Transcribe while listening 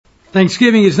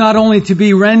Thanksgiving is not only to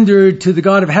be rendered to the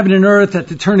God of heaven and earth at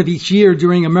the turn of each year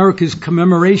during America's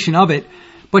commemoration of it,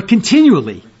 but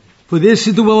continually, for this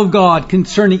is the will of God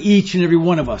concerning each and every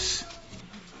one of us.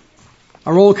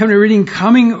 Our Old Covenant reading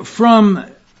coming from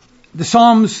the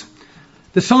Psalms,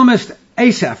 the psalmist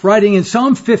Asaph, writing in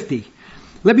Psalm 50.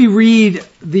 Let me read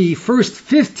the first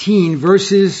 15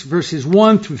 verses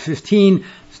 1 through 15,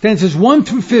 stanzas 1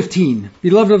 through 15.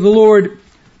 Beloved of the Lord,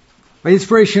 by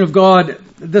inspiration of God,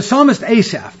 the psalmist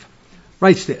Asaph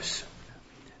writes this: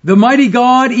 The mighty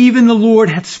God, even the Lord,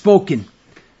 hath spoken,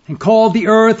 and called the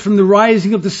earth from the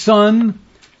rising of the sun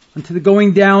unto the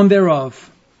going down thereof.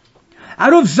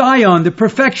 Out of Zion, the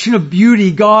perfection of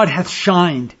beauty, God hath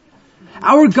shined.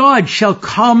 Our God shall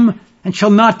come and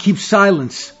shall not keep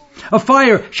silence. A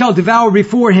fire shall devour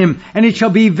before him, and it shall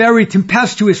be very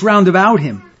tempestuous round about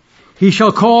him. He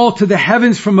shall call to the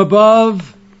heavens from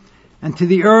above, and to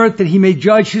the earth, that he may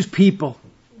judge his people.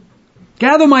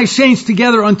 Gather my saints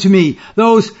together unto me,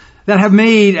 those that have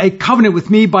made a covenant with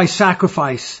me by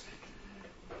sacrifice.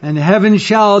 And heaven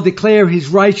shall declare his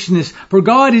righteousness, for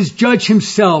God is judge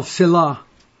himself, Selah.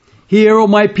 Hear, O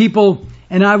my people,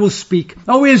 and I will speak.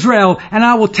 O Israel, and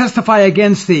I will testify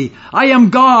against thee. I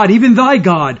am God, even thy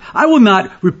God. I will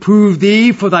not reprove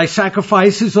thee for thy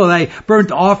sacrifices or thy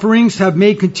burnt offerings have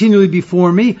made continually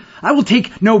before me. I will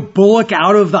take no bullock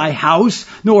out of thy house,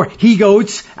 nor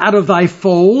he-goats out of thy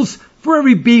folds. For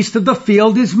every beast of the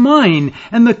field is mine,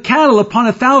 and the cattle upon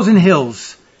 1,000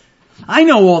 hills. I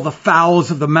know all the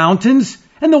fowls of the mountains,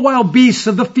 and the wild beasts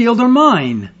of the field are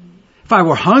mine. If I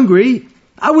were hungry,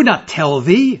 I would not tell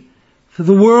thee, for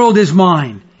the world is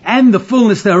mine, and the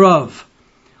fullness thereof.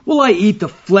 Will I eat the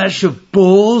flesh of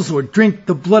bulls, or drink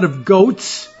the blood of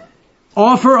goats?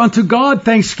 Offer unto God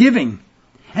thanksgiving,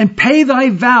 and pay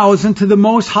thy vows unto the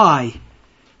Most High,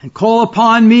 and call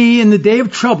upon me in the day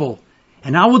of trouble,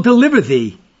 and I will deliver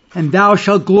thee, and thou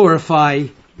shalt glorify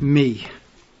me.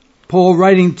 Paul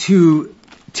writing to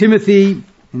Timothy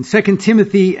in 2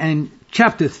 Timothy and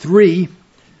chapter 3,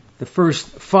 the first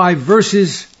 5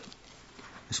 verses,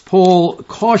 as Paul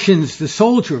cautions the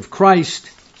soldier of Christ,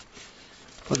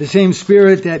 by the same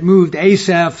Spirit that moved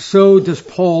Asaph, so does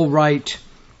Paul write,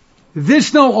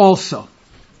 This know also,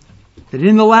 that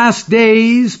in the last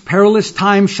days perilous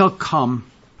times shall come,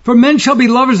 for men shall be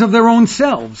lovers of their own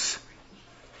selves,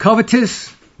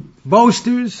 covetous,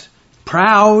 boasters,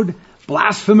 proud,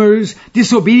 blasphemers,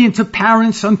 disobedient to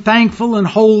parents, unthankful,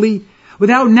 unholy,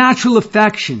 without natural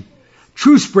affection,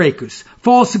 truce breakers,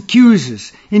 false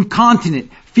accusers,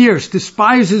 incontinent, fierce,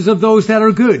 despisers of those that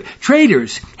are good,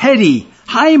 traitors, heady,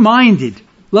 high-minded,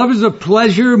 lovers of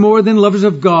pleasure more than lovers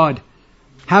of God,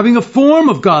 having a form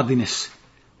of godliness,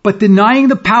 but denying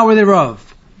the power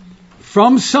thereof.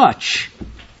 From such,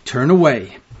 turn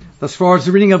away. Thus far as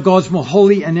the reading of God's most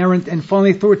holy, inerrant, and finally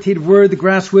authoritative word, the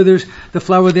grass withers, the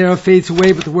flower thereof fades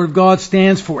away, but the word of God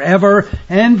stands forever,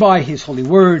 and by his holy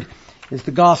word is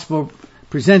the gospel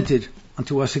presented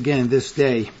unto us again this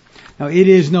day. Now, it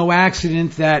is no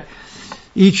accident that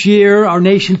each year our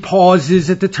nation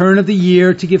pauses at the turn of the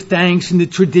year to give thanks in the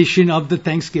tradition of the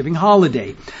Thanksgiving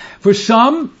holiday. For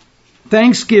some,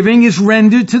 Thanksgiving is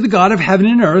rendered to the God of heaven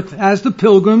and earth, as the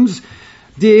pilgrims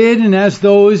did, and as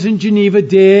those in Geneva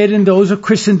did, and those of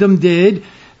Christendom did,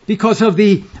 because of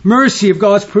the mercy of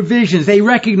God's provisions. They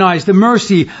recognize the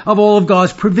mercy of all of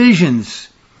God's provisions.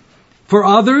 For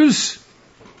others,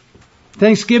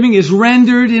 Thanksgiving is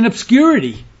rendered in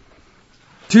obscurity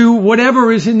to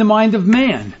whatever is in the mind of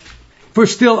man. For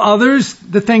still others,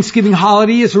 the Thanksgiving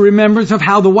holiday is a remembrance of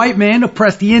how the white man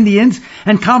oppressed the Indians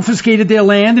and confiscated their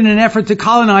land in an effort to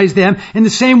colonize them in the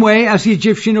same way as the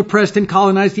Egyptian oppressed and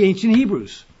colonized the ancient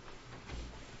Hebrews.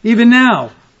 Even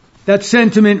now, that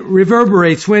sentiment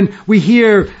reverberates when we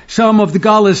hear some of the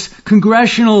godless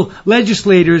congressional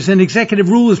legislators and executive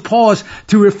rulers pause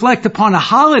to reflect upon a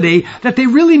holiday that they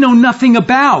really know nothing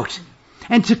about,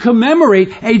 and to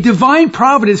commemorate a divine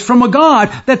providence from a God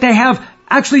that they have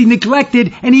actually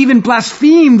neglected and even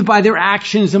blasphemed by their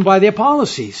actions and by their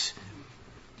policies.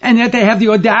 And yet they have the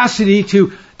audacity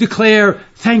to declare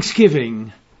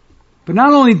Thanksgiving. But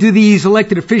not only do these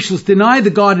elected officials deny the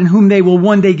God in whom they will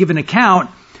one day give an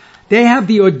account, they have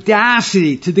the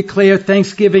audacity to declare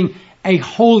Thanksgiving a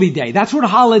holy day. That's what a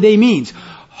holiday means.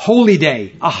 Holy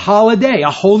day. A holiday.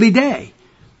 A holy day.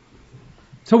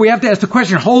 So we have to ask the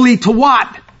question, holy to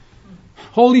what?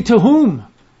 Holy to whom?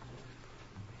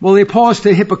 Well, they pause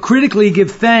to hypocritically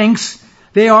give thanks.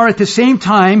 They are at the same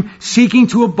time seeking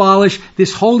to abolish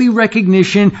this holy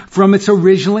recognition from its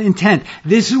original intent.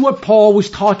 This is what Paul was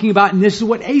talking about, and this is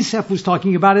what Asaph was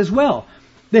talking about as well.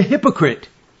 The hypocrite.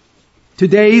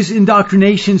 Today's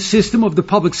indoctrination system of the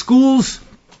public schools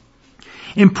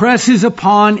impresses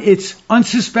upon its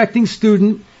unsuspecting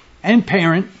student and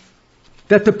parent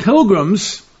that the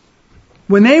Pilgrims,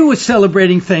 when they were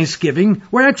celebrating Thanksgiving,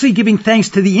 were actually giving thanks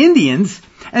to the Indians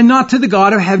and not to the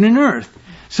God of heaven and earth.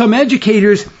 Some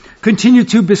educators continue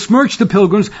to besmirch the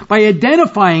Pilgrims by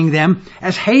identifying them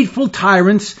as hateful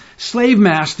tyrants, slave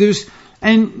masters,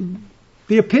 and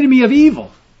the epitome of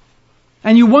evil.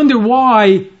 And you wonder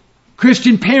why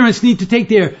Christian parents need to take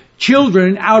their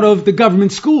children out of the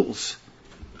government schools.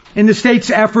 In the state's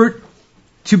effort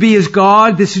to be as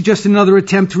God, this is just another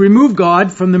attempt to remove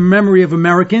God from the memory of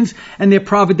Americans and their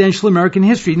providential American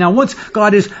history. Now, once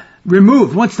God is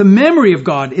removed, once the memory of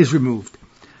God is removed,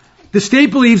 the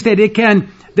state believes that it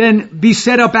can then be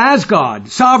set up as God.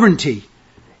 Sovereignty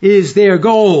is their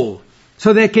goal.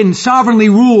 So they can sovereignly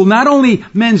rule not only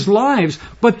men's lives,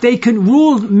 but they can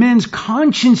rule men's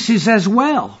consciences as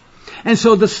well. And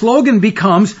so the slogan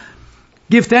becomes,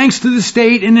 give thanks to the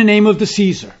state in the name of the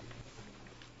Caesar.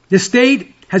 The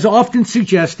state has often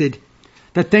suggested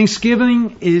that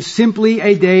Thanksgiving is simply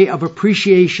a day of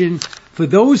appreciation for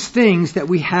those things that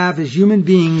we have as human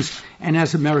beings and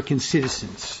as American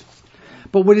citizens.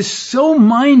 But what is so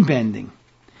mind-bending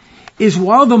is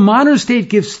while the modern state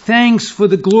gives thanks for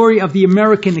the glory of the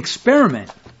American experiment,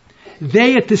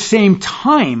 they at the same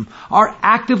time are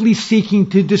actively seeking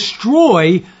to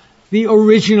destroy the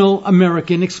original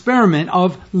American experiment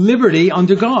of liberty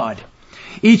under God.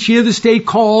 Each year the state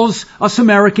calls us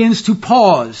Americans to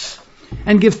pause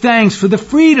and give thanks for the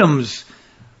freedoms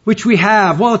which we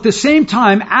have, while at the same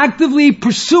time actively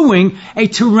pursuing a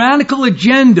tyrannical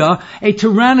agenda, a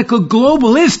tyrannical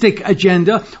globalistic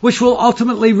agenda, which will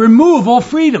ultimately remove all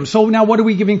freedom. So now what are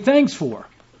we giving thanks for?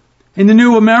 In the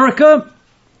new America,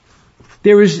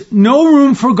 there is no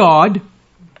room for God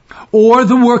or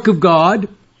the work of God,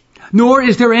 nor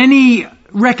is there any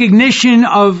recognition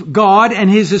of God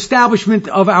and His establishment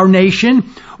of our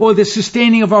nation or the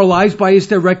sustaining of our lives by His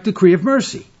direct decree of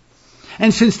mercy.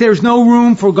 And since there's no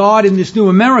room for God in this new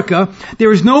America,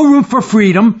 there is no room for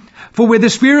freedom. For where the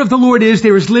Spirit of the Lord is,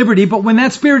 there is liberty. But when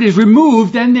that Spirit is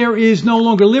removed, then there is no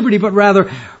longer liberty, but rather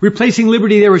replacing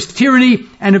liberty, there is tyranny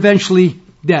and eventually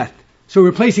death. So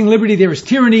replacing liberty, there is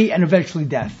tyranny and eventually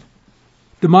death.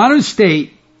 The modern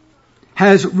state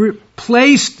has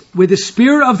replaced where the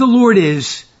Spirit of the Lord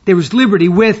is, there is liberty,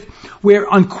 with where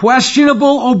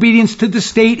unquestionable obedience to the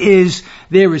state is,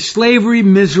 there is slavery,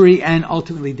 misery, and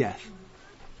ultimately death.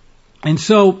 And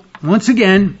so, once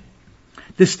again,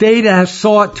 the state has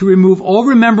sought to remove all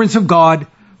remembrance of God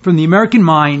from the American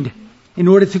mind in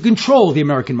order to control the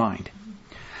American mind.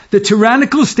 The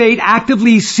tyrannical state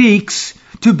actively seeks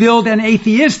to build an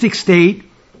atheistic state,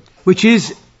 which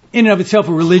is in and of itself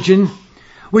a religion,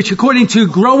 which according to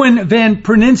Groen van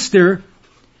Pernitster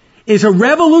is a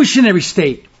revolutionary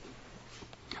state,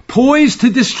 poised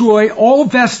to destroy all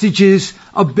vestiges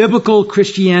of biblical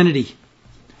Christianity.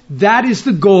 That is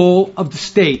the goal of the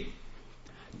state,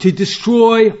 to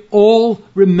destroy all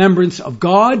remembrance of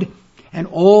God and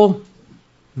all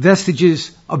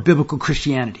vestiges of biblical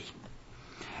Christianity.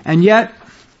 And yet,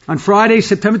 on Friday,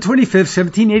 September 25th,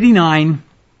 1789,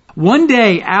 one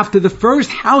day after the first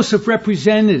House of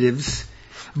Representatives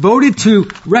voted to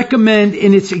recommend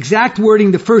in its exact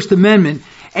wording the First Amendment,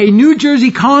 a New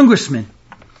Jersey congressman,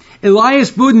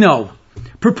 Elias Boudinot,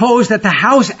 proposed that the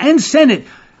House and Senate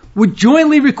would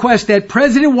jointly request that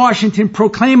President Washington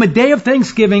proclaim a day of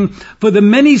Thanksgiving for the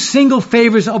many single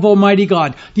favors of Almighty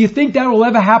God. Do you think that will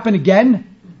ever happen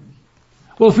again?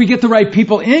 Well, if we get the right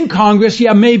people in Congress,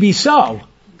 yeah, maybe so.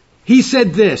 He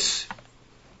said this: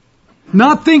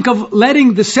 not think of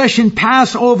letting the session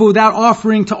pass over without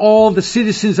offering to all the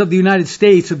citizens of the United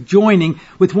States of joining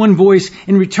with one voice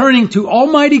in returning to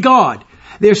Almighty God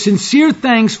their sincere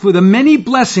thanks for the many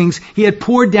blessings He had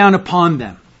poured down upon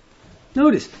them.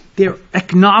 Notice, they're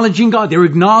acknowledging God. They're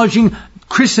acknowledging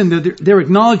Christendom. They're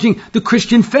acknowledging the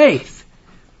Christian faith.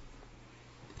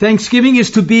 Thanksgiving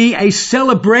is to be a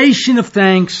celebration of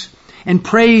thanks and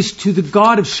praise to the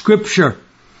God of Scripture,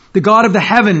 the God of the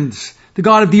heavens, the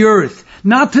God of the earth,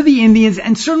 not to the Indians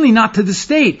and certainly not to the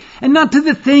state, and not to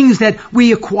the things that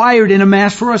we acquired and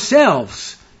amassed for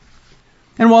ourselves.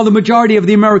 And while the majority of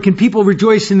the American people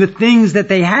rejoice in the things that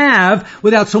they have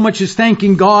without so much as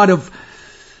thanking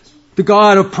the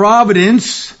God of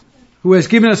providence, who has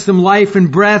given us them life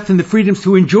and breath and the freedoms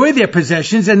to enjoy their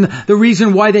possessions, and the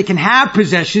reason why they can have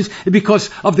possessions is because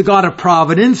of the God of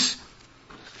providence,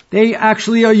 they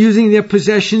actually are using their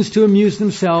possessions to amuse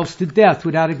themselves to death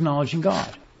without acknowledging God.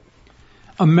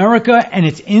 America and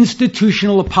its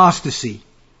institutional apostasy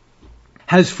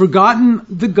has forgotten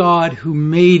the God who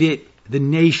made it the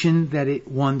nation that it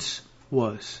once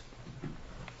was.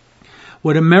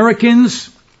 What Americans,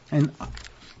 and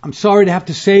I'm sorry to have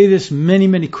to say this,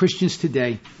 many Christians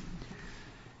today,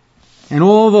 and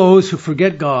all those who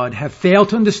forget God have failed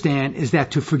to understand is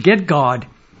that to forget God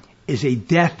is a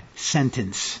death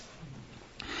sentence.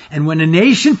 And when a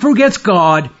nation forgets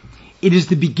God, it is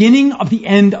the beginning of the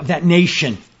end of that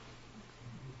nation.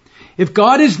 If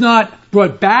God is not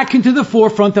brought back into the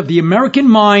forefront of the American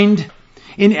mind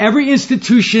in every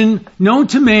institution known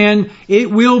to man, it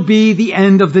will be the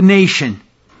end of the nation.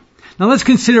 Now let's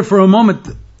consider for a moment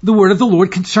the word of the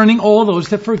Lord concerning all those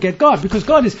that forget God.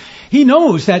 Because He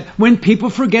knows that when people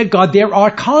forget God, there are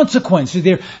consequences.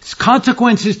 There are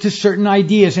consequences to certain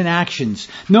ideas and actions.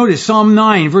 Notice Psalm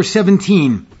 9, verse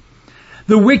 17.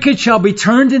 The wicked shall be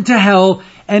turned into hell,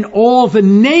 and all the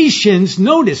nations,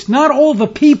 notice, not all the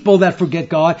people that forget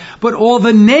God, but all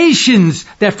the nations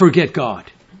that forget God.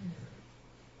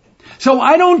 So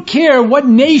I don't care what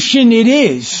nation it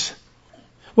is,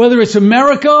 whether it's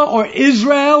America or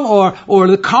Israel or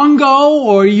the Congo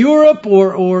or Europe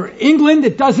or England,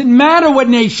 it doesn't matter what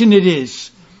nation it is.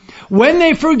 When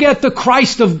they forget the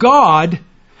Christ of God,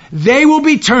 they will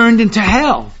be turned into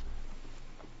hell.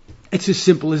 It's as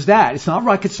simple as that. It's not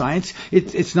rocket science.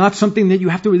 It's not something that you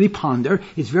have to really ponder.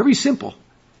 It's very simple.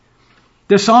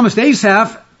 The psalmist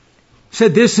Asaph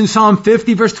said this in Psalm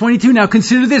 50, verse 22. Now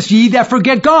consider this, ye that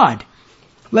forget God,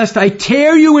 lest I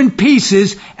tear you in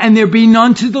pieces and there be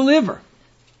none to deliver.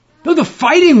 Those are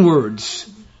fighting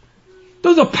words.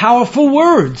 Those are powerful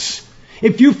words.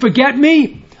 If you forget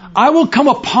me, I will come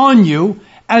upon you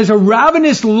as a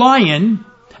ravenous lion,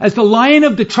 as the lion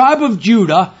of the tribe of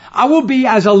Judah. I will be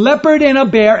as a leopard and a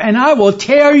bear, and I will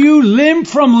tear you limb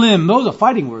from limb. Those are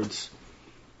fighting words.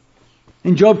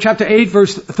 In Job chapter 8,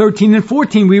 verse 13 and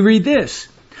 14, we read this.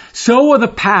 So are the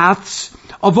paths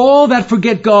of all that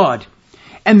forget God,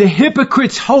 and the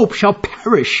hypocrite's hope shall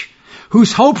perish,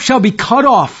 whose hope shall be cut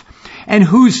off, and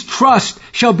whose trust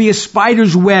shall be a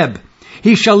spider's web.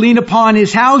 He shall lean upon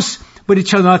his house, but it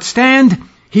shall not stand.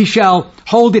 He shall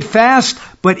hold it fast,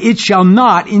 but it shall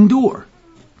not endure.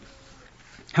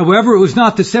 However, it was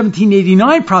not the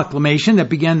 1789 proclamation that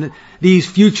began these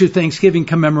future Thanksgiving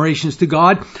commemorations to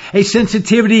God. A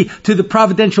sensitivity to the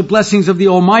providential blessings of the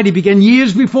Almighty began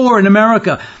years before in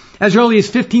America, as early as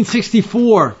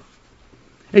 1564.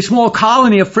 A small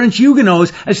colony of French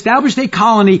Huguenots established a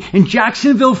colony in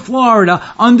Jacksonville,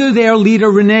 Florida, under their leader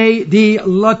René de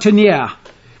La Tenière.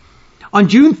 On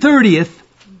June 30th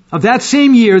of that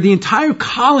same year, the entire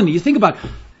colony, you think about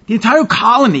it, the entire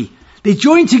colony, they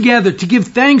joined together to give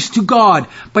thanks to God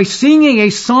by singing a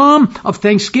psalm of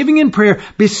thanksgiving and prayer,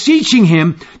 beseeching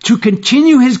Him to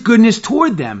continue His goodness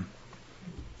toward them.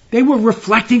 They were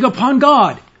reflecting upon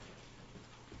God.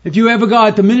 If you ever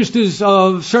got the ministers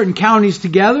of certain counties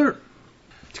together,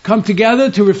 to come together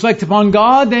to reflect upon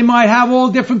God, they might have all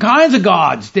different kinds of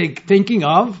gods they're thinking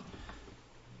of,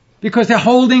 because they're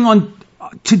holding on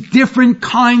to different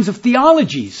kinds of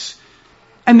theologies,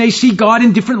 and they see God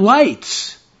in different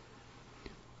lights.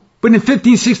 But in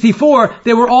 1564,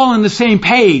 they were all on the same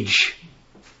page.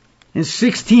 In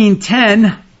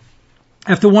 1610,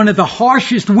 after one of the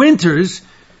harshest winters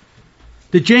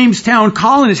the Jamestown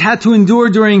colonists had to endure,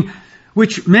 during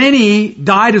which many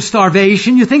died of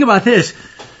starvation, you think about this.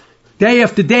 Day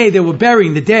after day, they were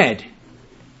burying the dead.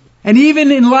 And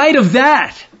even in light of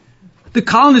that, the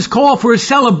colonists called for a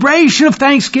celebration of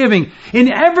Thanksgiving.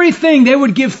 In everything, they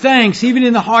would give thanks, even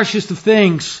in the harshest of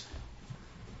things.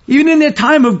 Even in their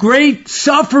time of great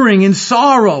suffering and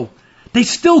sorrow, they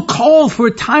still called for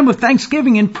a time of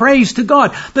thanksgiving and praise to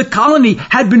God. The colony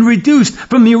had been reduced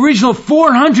from the original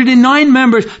 409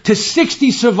 members to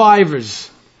 60 survivors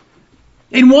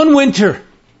in one winter.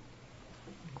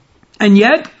 And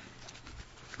yet,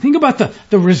 think about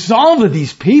the resolve of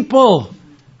these people,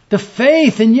 the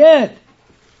faith, and yet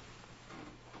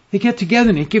they get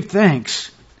together and they give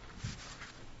thanks.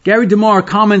 Gary DeMar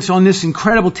comments on this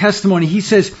incredible testimony. He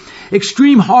says,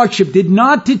 extreme hardship did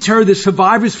not deter the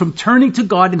survivors from turning to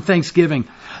God in thanksgiving.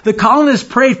 The colonists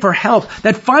prayed for help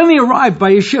that finally arrived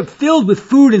by a ship filled with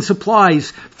food and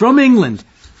supplies from England.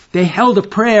 They held a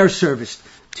prayer service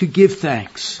to give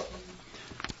thanks.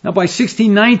 Now by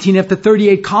 1619, after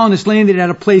 38 colonists landed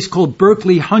at a place called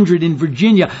Berkeley 100 in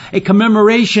Virginia, a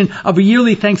commemoration of a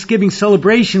yearly Thanksgiving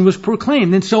celebration was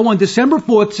proclaimed. And so on December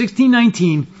 4th,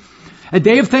 1619, a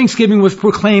day of Thanksgiving was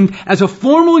proclaimed as a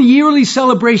formal yearly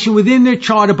celebration within their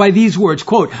charter by these words,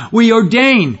 quote, we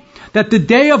ordain that the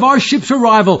day of our ship's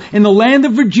arrival in the land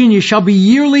of Virginia shall be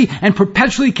yearly and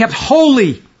perpetually kept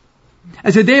holy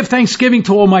as a day of thanksgiving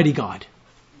to Almighty God.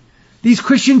 These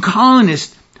Christian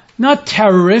colonists not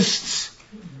terrorists,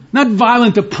 not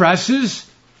violent oppressors,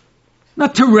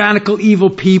 not tyrannical evil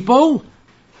people.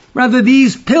 Rather,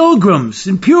 these pilgrims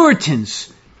and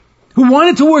Puritans who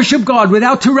wanted to worship God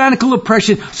without tyrannical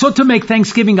oppression sought to make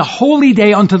Thanksgiving a holy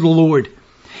day unto the Lord.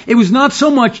 It was not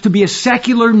so much to be a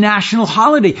secular national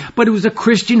holiday, but it was a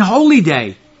Christian holy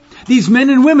day. These men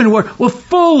and women were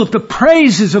full of the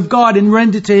praises of God and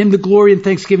rendered to Him the glory and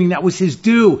thanksgiving that was His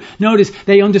due. Notice,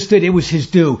 they understood it was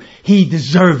His due. He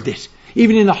deserved it.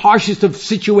 Even in the harshest of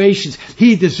situations,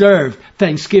 He deserved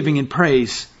thanksgiving and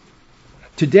praise.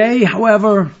 Today,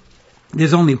 however,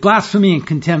 there's only blasphemy and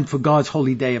contempt for God's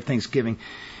holy day of thanksgiving,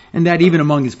 and that even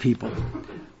among His people.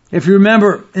 If you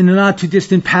remember, in the not too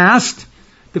distant past,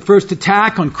 the first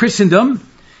attack on Christendom,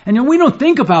 and we don't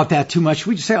think about that too much.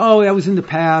 We just say, oh, that was in the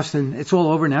past and it's all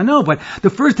over now. No, but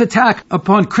the first attack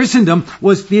upon Christendom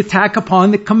was the attack upon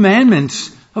the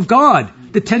commandments of God,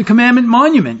 the Ten Commandment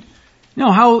monument. You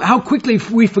know, how quickly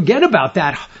we forget about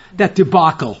that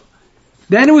debacle.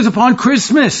 Then it was upon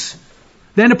Christmas.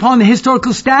 Then upon the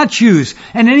historical statues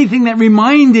and anything that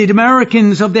reminded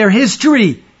Americans of their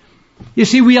history. You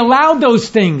see, we allowed those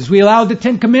things. We allowed the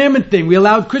Ten Commandment thing. We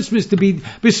allowed Christmas to be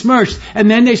besmirched. And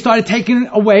then they started taking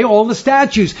away all the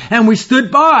statues. And we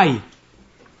stood by.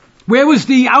 Where was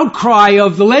the outcry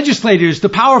of the legislators, the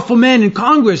powerful men in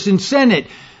Congress and Senate,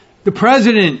 the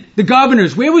president, the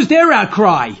governors? Where was their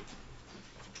outcry?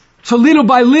 So little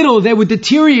by little, they were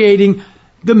deteriorating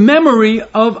the memory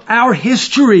of our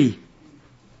history.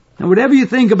 Now, whatever you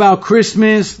think about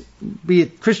Christmas, be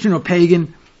it Christian or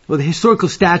pagan, or the historical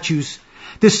statues,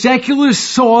 the secularists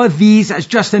saw these as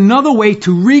just another way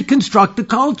to reconstruct the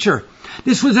culture.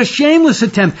 This was a shameless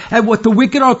attempt at what the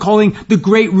wicked are calling the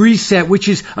Great Reset, which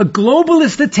is a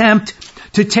globalist attempt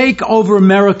to take over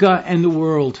America and the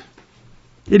world.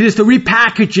 It is the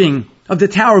repackaging of the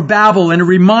Tower of Babel and a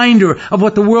reminder of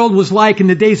what the world was like in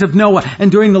the days of Noah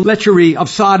and during the lechery of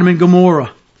Sodom and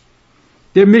Gomorrah.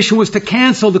 Their mission was to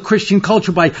cancel the Christian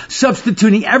culture by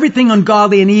substituting everything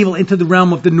ungodly and evil into the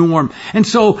realm of the norm. And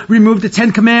so remove the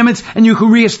Ten Commandments and you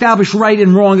can reestablish right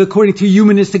and wrong according to a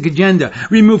humanistic agenda.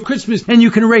 Remove Christmas and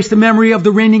you can erase the memory of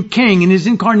the reigning king and His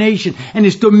incarnation and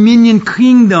His dominion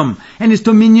kingdom and His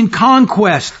dominion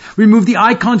conquest. Remove the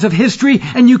icons of history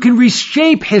and you can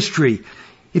reshape history.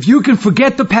 If you can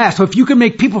forget the past, or if you can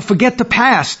make people forget the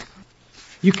past,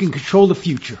 you can control the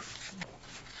future.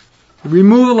 The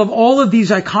removal of all of these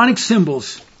iconic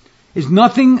symbols is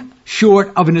nothing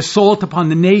short of an assault upon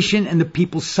the nation and the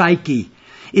people's psyche.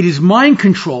 It is mind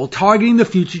control targeting the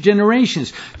future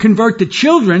generations. Convert the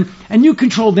children and you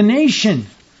control the nation.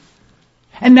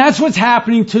 And that's what's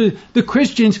happening to the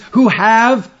Christians who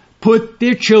have put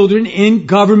their children in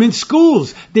government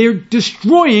schools. They're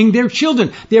destroying their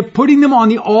children. They're putting them on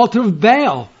the altar of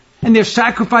Baal. And they're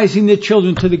sacrificing their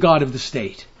children to the God of the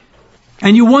state.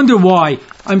 And you wonder why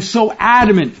I'm so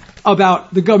adamant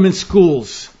about the government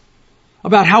schools,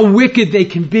 about how wicked they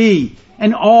can be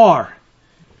and are.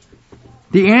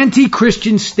 The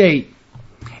anti-Christian state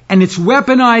and its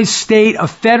weaponized state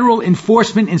of federal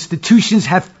enforcement institutions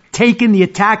have taken the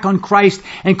attack on Christ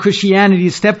and Christianity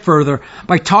a step further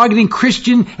by targeting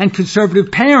Christian and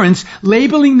conservative parents,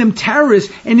 labeling them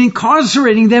terrorists and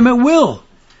incarcerating them at will.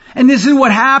 And this is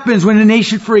what happens when a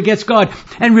nation forgets God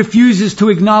and refuses to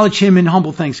acknowledge Him in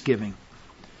humble thanksgiving.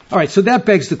 All right, so that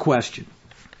begs the question.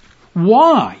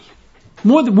 Why?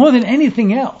 More than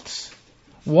anything else,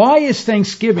 why is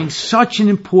Thanksgiving such an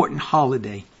important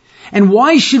holiday? And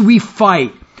why should we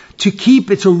fight to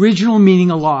keep its original meaning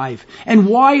alive? And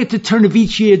why at the turn of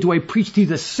each year do I preach to you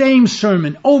the same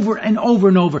sermon over and over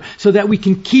and over so that we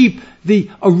can keep the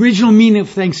original meaning of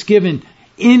Thanksgiving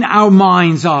in our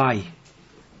mind's eye?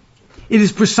 It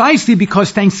is precisely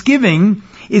because Thanksgiving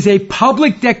is a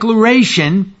public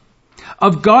declaration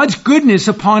of God's goodness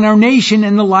upon our nation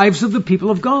and the lives of the people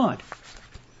of God.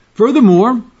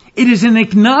 Furthermore, it is an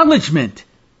acknowledgement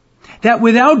that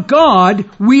without God,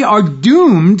 we are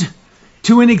doomed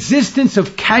to an existence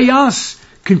of chaos,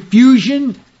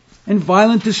 confusion, and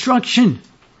violent destruction.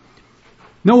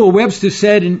 Noah Webster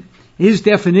said in his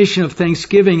definition of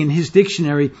Thanksgiving in his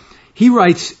dictionary, he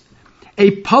writes,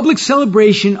 a public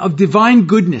celebration of divine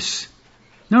goodness.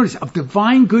 Notice, of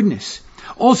divine goodness.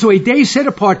 Also a day set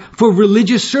apart for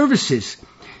religious services,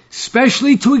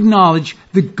 especially to acknowledge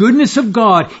the goodness of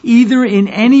God, either in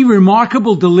any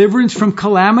remarkable deliverance from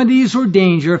calamities or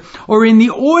danger, or in the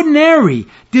ordinary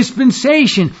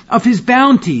dispensation of His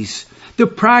bounties. The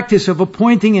practice of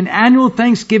appointing an annual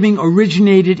Thanksgiving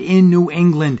originated in New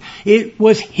England. It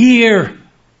was here,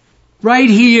 right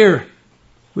here,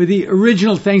 where the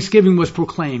original Thanksgiving was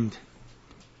proclaimed.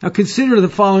 Now consider the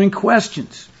following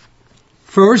questions.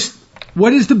 First,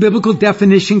 what is the biblical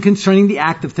definition concerning the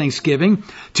act of thanksgiving?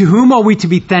 To whom are we to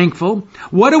be thankful?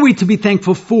 What are we to be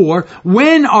thankful for?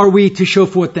 When are we to show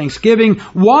forth thanksgiving?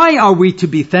 Why are we to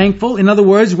be thankful? In other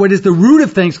words, what is the root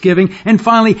of thanksgiving? And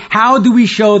finally, how do we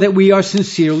show that we are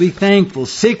sincerely thankful?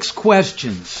 6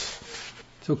 questions.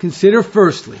 So consider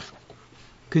first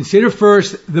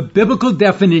the biblical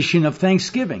definition of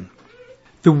thanksgiving.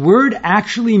 The word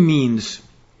actually means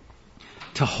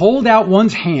to hold out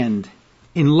one's hand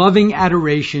in loving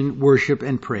adoration, worship,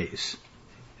 and praise.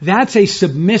 That's a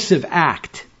submissive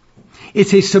act.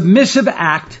 It's a submissive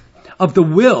act of the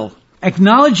will,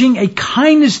 acknowledging a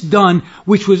kindness done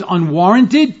which was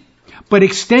unwarranted, but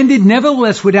extended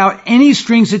nevertheless without any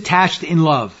strings attached in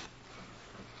love.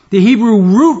 The Hebrew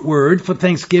root word for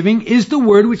thanksgiving is the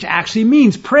word which actually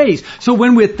means praise. So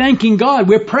when we're thanking God,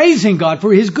 we're praising God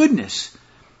for His goodness.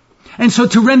 And so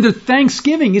to render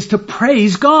thanksgiving is to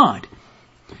praise God.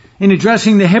 In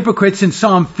addressing the hypocrites in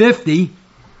Psalm 50,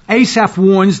 Asaph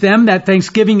warns them that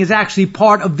thanksgiving is actually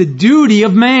part of the duty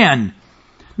of man.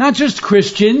 Not just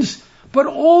Christians, but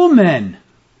all men.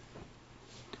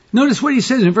 Notice what he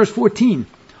says in verse 14.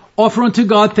 Offer unto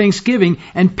God thanksgiving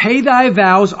and pay thy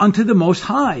vows unto the Most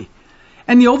High.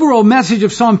 And the overall message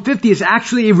of Psalm 50 is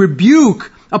actually a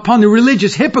rebuke upon the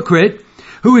religious hypocrite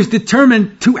who is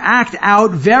determined to act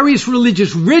out various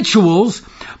religious rituals,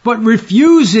 but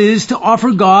refuses to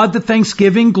offer God the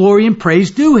thanksgiving, glory, and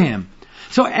praise due Him.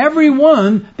 So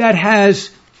everyone that has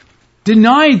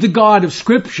denied the God of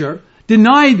Scripture,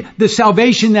 denied the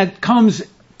salvation that comes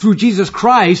through Jesus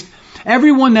Christ,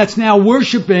 everyone that's now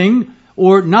worshiping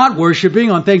or not worshiping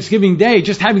on Thanksgiving Day,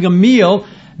 just having a meal,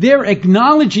 they're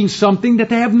acknowledging something that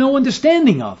they have no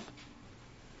understanding of.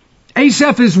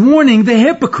 Asaph is warning the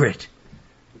hypocrite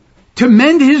to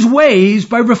mend his ways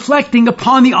by reflecting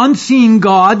upon the unseen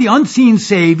God, the unseen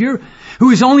Savior,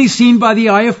 who is only seen by the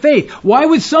eye of faith. Why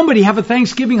would somebody have a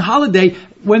Thanksgiving holiday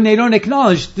when they don't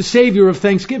acknowledge the Savior of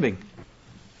Thanksgiving?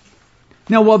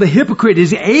 Now, while the hypocrite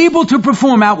is able to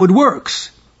perform outward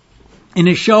works in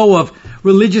a show of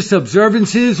religious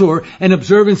observances or an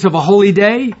observance of a holy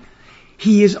day,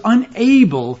 he is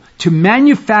unable to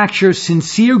manufacture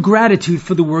sincere gratitude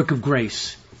for the work of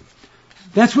grace.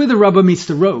 That's where the rubber meets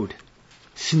the road.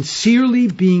 Sincerely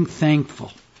being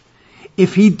thankful.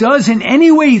 If he does in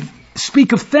any way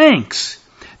speak of thanks,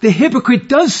 the hypocrite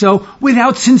does so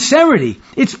without sincerity.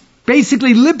 It's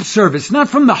basically lip service, not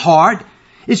from the heart.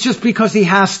 It's just because he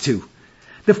has to.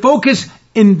 The focus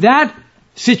in that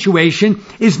situation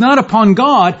is not upon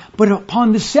God, but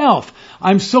upon the self.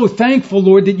 I'm so thankful,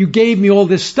 Lord, that you gave me all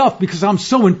this stuff because I'm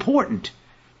so important.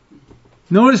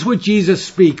 Notice what Jesus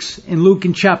speaks in Luke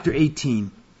in chapter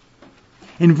 18.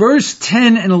 In verse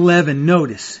 10 and 11,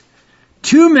 notice,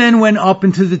 2 men went up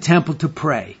into the temple to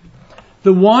pray.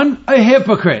 The one, a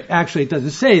hypocrite. Actually, it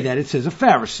doesn't say that. It says a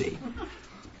Pharisee.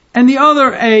 And the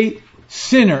other, a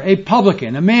sinner, a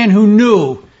publican, a man who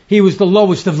knew he was the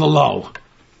lowest of the low.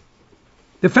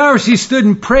 The Pharisee stood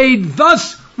and prayed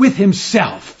thus with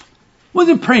himself. He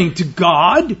wasn't praying to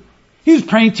God. He was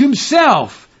praying to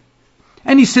himself.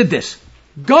 And he said this,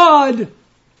 God,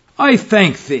 I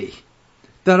thank thee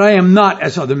that I am not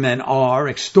as other men are,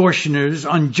 extortioners,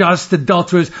 unjust,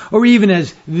 adulterers, or even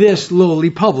as this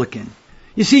lowly publican.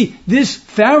 You see, this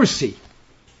Pharisee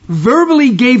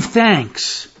verbally gave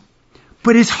thanks,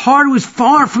 but his heart was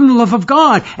far from the love of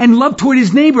God and love toward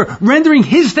his neighbor, rendering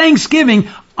his thanksgiving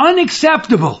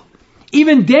unacceptable,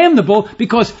 even damnable,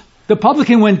 because the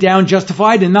publican went down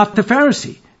justified and not the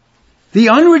Pharisee. The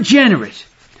unregenerate,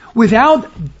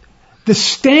 without the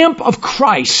stamp of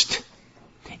Christ,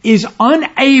 is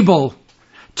unable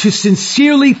to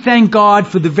sincerely thank God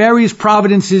for the various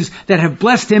providences that have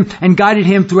blessed him and guided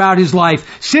him throughout his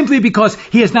life, simply because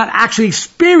he has not actually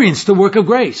experienced the work of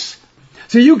grace.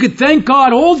 So you could thank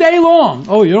God all day long.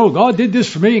 Oh, God did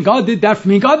this for me, and God did that for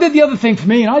me, and God did the other thing for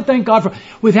me, and I thank God for...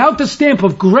 Without the stamp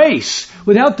of grace,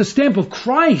 without the stamp of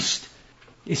Christ,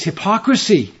 it's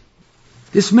hypocrisy.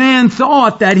 This man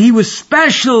thought that he was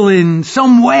special in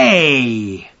some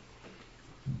way,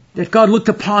 that God looked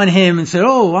upon him and said,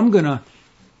 I'm going to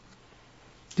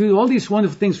do all these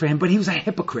wonderful things for him, but he was a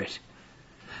hypocrite.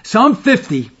 Psalm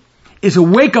 50 is a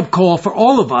wake-up call for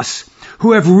all of us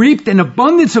who have reaped an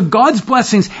abundance of God's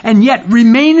blessings and yet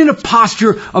remain in a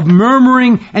posture of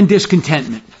murmuring and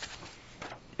discontentment.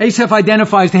 Asaph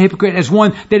identifies the hypocrite as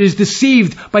one that is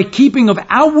deceived by keeping of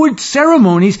outward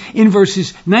ceremonies in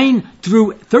verses 9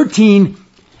 through 13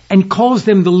 and calls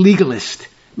them the legalist.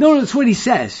 Notice what he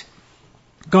says.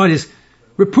 God is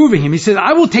reproving him. He says,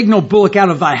 I will take no bullock out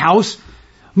of thy house,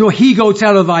 nor he-goats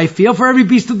out of thy field, for every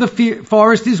beast of the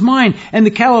forest is mine, and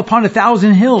the cattle upon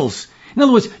 1,000 hills. In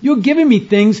other words, you're giving me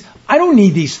things. I don't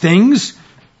need these things.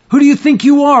 Who do you think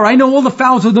you are? I know all the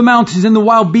fowls of the mountains and the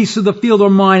wild beasts of the field are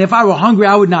mine. If I were hungry,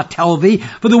 I would not tell thee,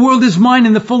 for the world is mine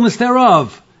and the fullness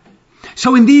thereof.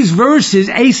 So in these verses,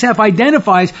 Asaph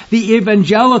identifies the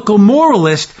evangelical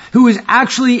moralist who is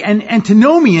actually an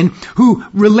antinomian who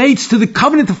relates to the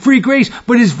covenant of free grace,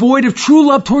 but is void of true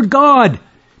love toward God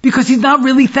because he's not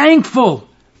really thankful.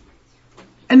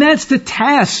 And that's the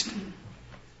test.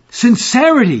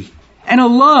 Sincerity and a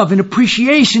love and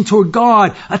appreciation toward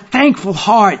God, a thankful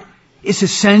heart is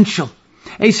essential.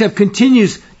 Asaph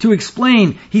continues to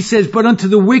explain. He says, but unto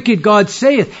the wicked God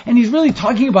saith. And he's really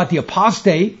talking about the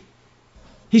apostate.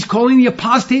 He's calling the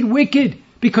apostate wicked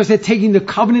because they're taking the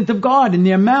covenant of God in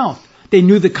their mouth. They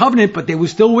knew the covenant, but they were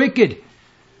still wicked.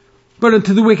 But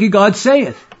unto the wicked God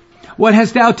saith, what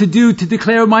hast thou to do to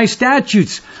declare my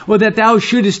statutes, or that thou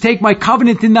shouldest take my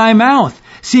covenant in thy mouth,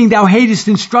 seeing thou hatest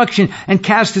instruction and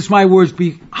castest my words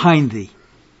behind thee?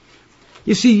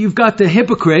 You see, you've got the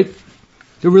hypocrite,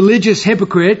 the religious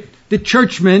hypocrite, the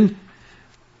churchman,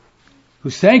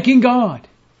 who's thanking God,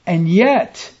 and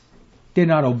yet they're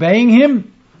not obeying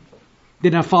Him.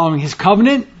 They're not following His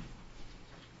covenant.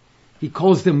 He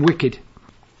calls them wicked.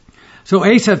 So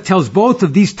Asaph tells both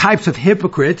of these types of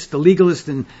hypocrites, the legalist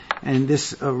and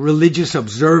this religious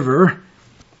observer,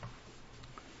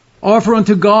 offer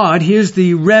unto God, here's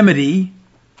the remedy,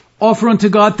 offer unto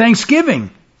God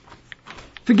thanksgiving.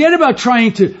 Forget about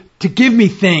trying to give me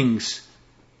things.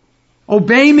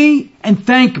 Obey me and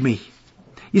thank me.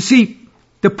 You see,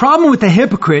 the problem with the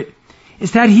hypocrite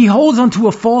is that he holds onto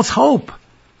a false hope,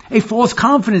 a false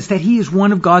confidence that he is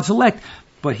one of God's elect,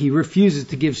 but he refuses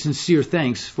to give sincere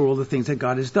thanks for all the things that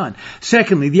God has done.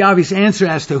 Secondly, the obvious answer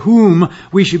as to whom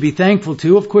we should be thankful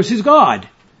to, of course, is God.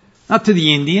 Not to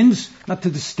the Indians, not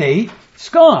to the state. It's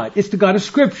God. It's the God of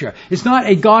Scripture. It's not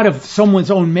a God of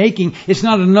someone's own making. It's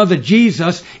not another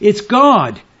Jesus. It's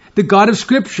God, the God of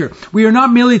Scripture. We are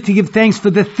not merely to give thanks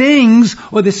for the things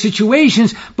or the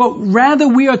situations, but rather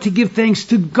we are to give thanks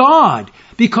to God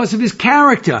because of His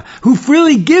character, who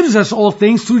freely gives us all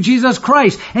things through Jesus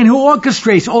Christ, and who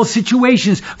orchestrates all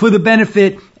situations for the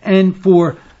benefit and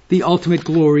for the ultimate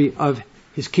glory of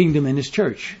His kingdom and His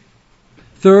church.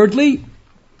 Thirdly,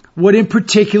 what in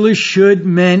particular should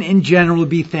men in general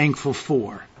be thankful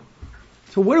for?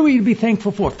 So what are we to be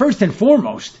thankful for? First and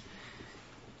foremost,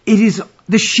 it is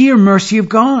the sheer mercy of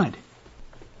God.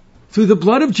 Through the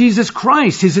blood of Jesus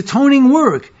Christ, His atoning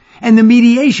work, and the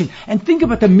mediation. And think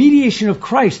about the mediation of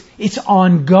Christ. It's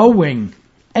ongoing.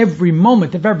 Every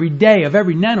moment of every day, of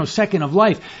every nanosecond of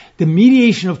life. The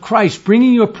mediation of Christ,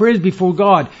 bringing your prayers before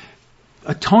God,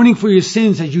 atoning for your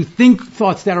sins as you think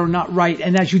thoughts that are not right,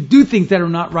 and as you do things that are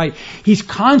not right. He's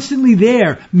constantly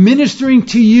there, ministering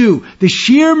to you. The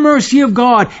sheer mercy of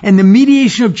God and the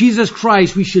mediation of Jesus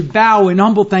Christ, we should bow in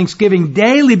humble thanksgiving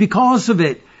daily because of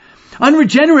it.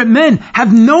 Unregenerate men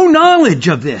have no knowledge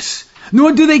of this,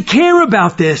 nor do they care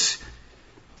about this.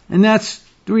 And that's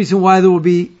the reason why they will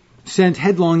be sent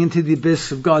headlong into the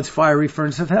abyss of God's fiery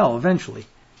furnace of hell eventually.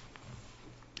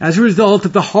 As a result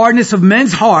of the hardness of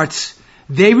men's hearts,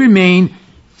 they remain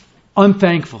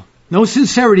unthankful. No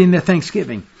sincerity in their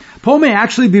thanksgiving. Paul may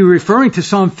actually be referring to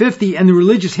Psalm 50 and the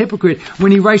religious hypocrite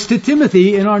when he writes to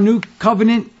Timothy in our New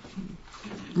Covenant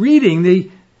reading, the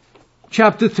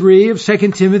chapter 3 of 2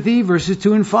 Timothy, verses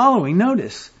 2 and following.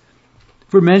 Notice,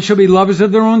 for men shall be lovers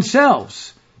of their own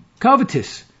selves,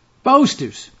 covetous,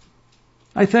 boasters.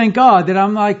 I thank God that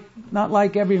I'm not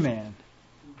like every man.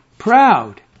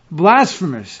 Proud,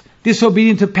 blasphemous,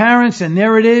 disobedient to parents, and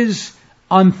there it is,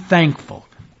 unthankful,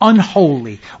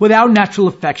 unholy, without natural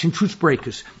affection, truce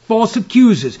breakers, false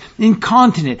accusers,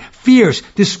 incontinent, fierce,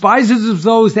 despisers of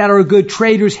those that are good,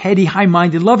 traitors, heady,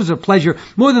 high-minded, lovers of pleasure,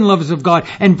 more than lovers of God.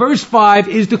 And verse 5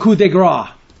 is the coup de grace.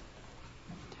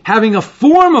 Having a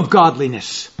form of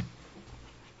godliness,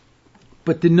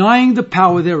 but denying the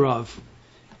power thereof.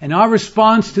 And our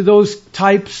response to those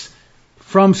types,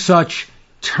 from such,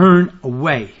 turn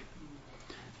away.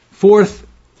 Fourth,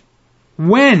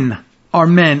 when are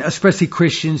men, especially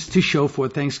Christians, to show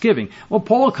forth thanksgiving? Well,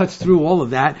 Paul cuts through all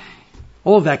of that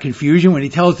confusion when he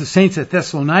tells the saints at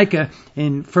Thessalonica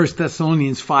in 1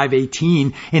 Thessalonians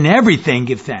 5:18, in everything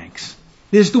give thanks.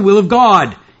 This is the will of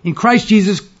God in Christ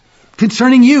Jesus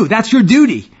concerning you. That's your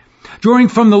duty. Drawing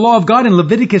from the law of God in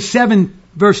Leviticus 7,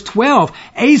 verse 12,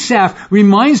 Asaph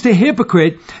reminds the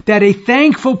hypocrite that a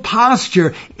thankful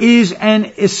posture is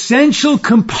an essential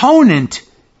component.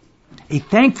 A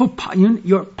thankful,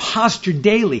 your posture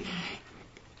daily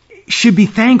should be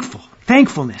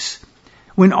thankfulness.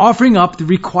 when offering up the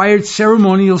required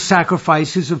ceremonial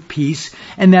sacrifices of peace,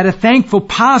 and that a thankful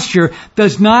posture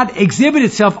does not exhibit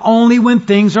itself only when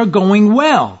things are going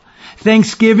well.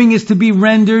 Thanksgiving is to be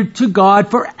rendered to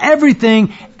God for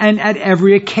everything and at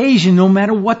every occasion, no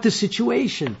matter what the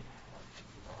situation.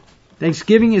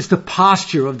 Thanksgiving is the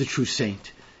posture of the true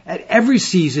saint. At every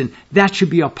season, that should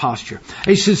be our posture.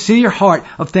 A sincere heart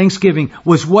of thanksgiving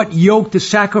was what yoked the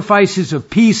sacrifices of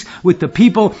peace with the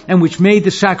people and which made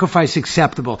the sacrifice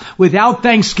acceptable. Without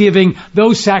thanksgiving,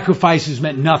 those sacrifices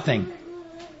meant nothing.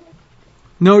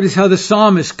 Notice how the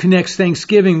psalmist connects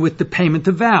thanksgiving with the payment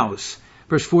of vows.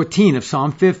 Verse 14 of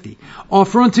Psalm 50.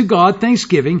 Offer unto God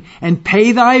thanksgiving, and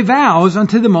pay thy vows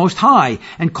unto the Most High,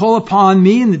 and call upon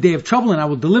me in the day of trouble, and I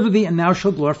will deliver thee, and thou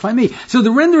shalt glorify me. So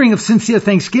the rendering of sincere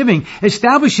thanksgiving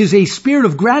establishes a spirit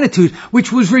of gratitude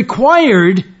which was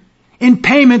required in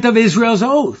payment of Israel's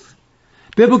oath.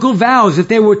 Biblical vows, if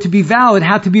they were to be valid,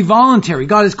 had to be voluntary.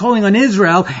 God is calling on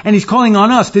Israel, and He's calling on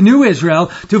us, the new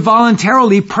Israel, to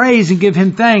voluntarily praise and give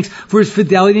Him thanks for His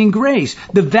fidelity and grace.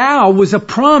 The vow was a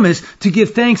promise to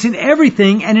give thanks in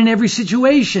everything and in every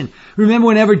situation. Remember,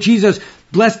 whenever Jesus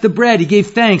blessed the bread, He gave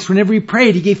thanks. Whenever He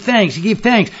prayed, He gave thanks. He gave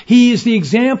thanks. He is the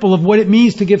example of what it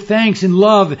means to give thanks in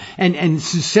love and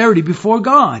sincerity before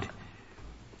God.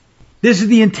 This is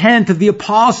the intent of the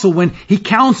apostle when he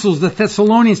counsels the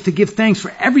Thessalonians to give thanks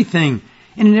for everything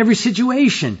and in every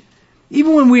situation.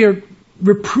 Even when we are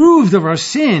reproved of our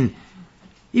sin,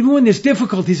 even when there's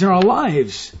difficulties in our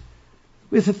lives,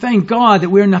 we have to thank God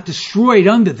that we are not destroyed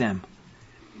under them.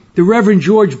 The Reverend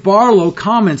George Barlow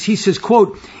comments, he says,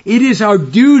 quote, "It is our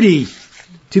duty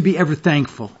to be ever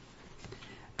thankful.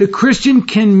 The Christian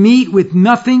can meet with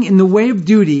nothing in the way of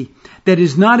duty that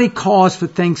is not a cause for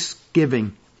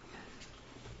thanksgiving.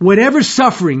 Whatever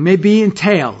suffering may be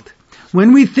entailed,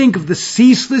 when we think of the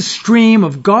ceaseless stream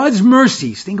of God's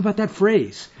mercies, think about that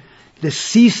phrase, the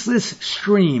ceaseless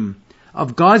stream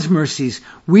of God's mercies,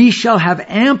 we shall have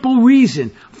ample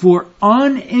reason for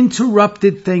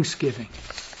uninterrupted thanksgiving."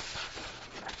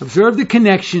 Observe the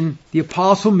connection the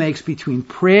apostle makes between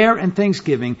prayer and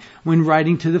thanksgiving when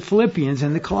writing to the Philippians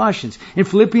and the Colossians. In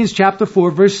Philippians chapter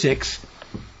 4, verse 6,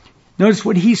 notice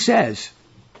what he says.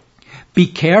 "Be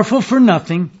careful for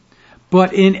nothing,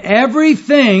 but in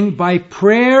everything by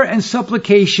prayer and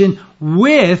supplication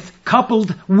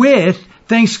coupled with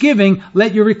thanksgiving,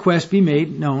 let your requests be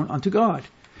made known unto God."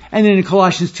 And then in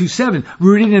Colossians 2:7,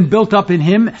 "Rooted and built up in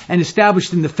Him and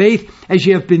established in the faith, as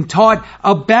ye have been taught,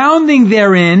 abounding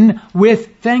therein with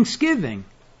thanksgiving."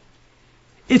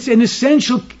 It's an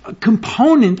essential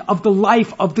component of the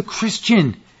life of the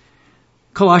Christian.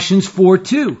 Colossians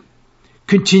 4:2.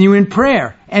 "Continue in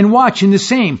prayer and watch in the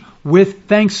same with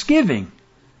thanksgiving."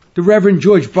 The Reverend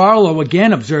George Barlow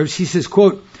again observes, he says,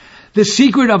 quote, "The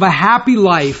secret of a happy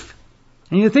life,"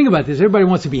 and you think about this, everybody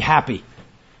wants to be happy.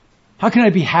 How can I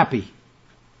be happy?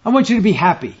 I want you to be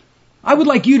happy. I would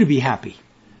like you to be happy.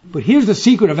 But here's the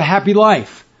secret of a happy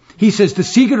life. He says, "The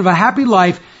secret of a happy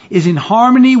life is in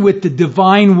harmony with the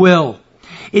divine will.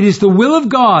 It is the will of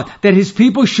God that His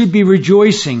people should be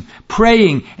rejoicing,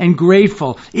 praying, and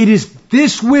grateful. It is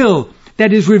this will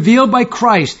that is revealed by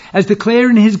Christ, as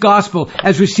declared in His gospel,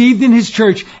 as received in His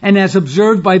church, and as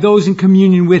observed by those in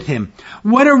communion with Him."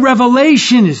 What a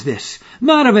revelation is this!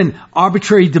 Not of an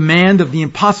arbitrary demand of the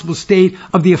impossible state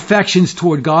of the affections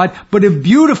toward God, but a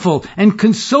beautiful and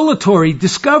consolatory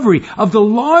discovery of the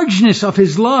largeness of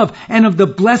His love and of the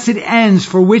blessed ends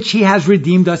for which He has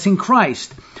redeemed us in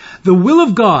Christ. The will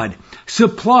of God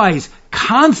supplies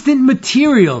constant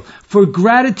material for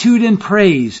gratitude and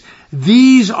praise.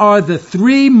 These are the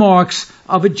three marks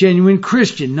of a genuine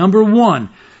Christian. Number 1,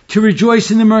 to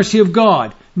rejoice in the mercy of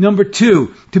God. Number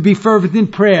 2, to be fervent in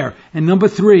prayer. And number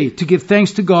 3, to give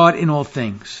thanks to God in all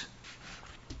things.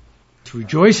 To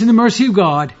rejoice in the mercy of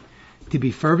God, to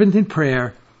be fervent in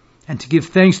prayer, and to give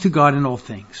thanks to God in all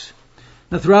things.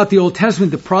 Now, throughout the Old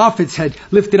Testament, the prophets had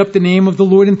lifted up the name of the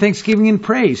Lord in thanksgiving and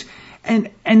praise. And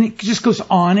it just goes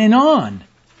on and on.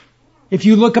 If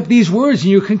you look up these words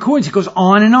in your concordance, it goes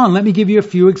on and on. Let me give you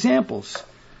a few examples.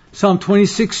 Psalm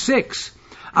 26:6.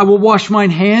 "I will wash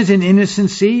mine hands in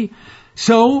innocency.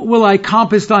 So will I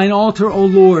compass thine altar, O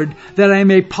Lord, that I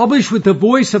may publish with the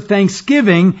voice of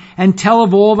thanksgiving and tell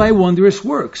of all thy wondrous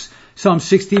works." Psalm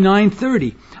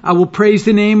 69:30. I will praise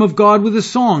the name of God with a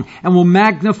song and will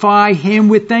magnify him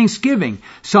with thanksgiving.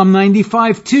 Psalm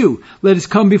 95:2. Let us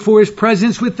come before his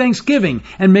presence with thanksgiving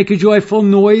and make a joyful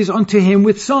noise unto him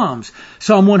with psalms.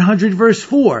 Psalm 100 verse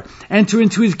 4. Enter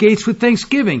into his gates with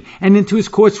thanksgiving and into his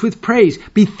courts with praise.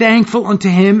 Be thankful unto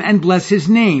him and bless his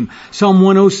name. Psalm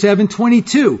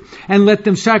 107:22. And let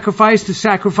them sacrifice the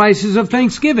sacrifices of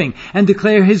thanksgiving and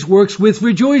declare his works with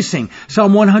rejoicing.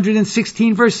 Psalm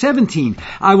 116 verse 17.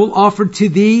 I will offer to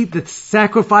thee the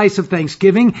sacrifice of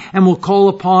thanksgiving and will call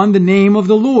upon the name of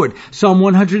the Lord. Psalm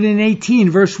 118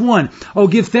 verse 1. Oh,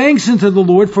 give thanks unto the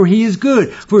Lord, for he is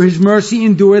good, for his mercy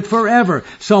endureth forever.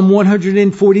 Psalm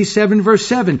 147 verse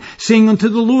 7. Sing unto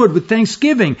the Lord with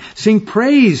thanksgiving. Sing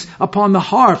praise upon the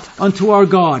harp unto our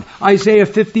God. Isaiah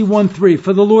 51:3.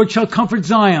 For the Lord shall comfort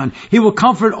Zion. He will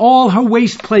comfort all her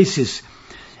waste places.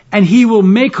 And he will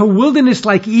make her wilderness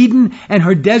like Eden, and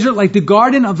her desert like the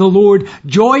garden of the Lord.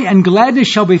 Joy and gladness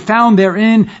shall be found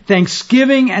therein,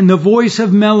 thanksgiving and the voice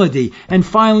of melody. And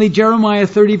finally, Jeremiah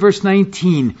 30 verse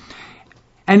 19.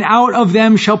 And out of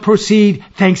them shall proceed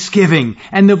thanksgiving,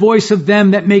 and the voice of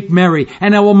them that make merry.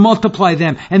 And I will multiply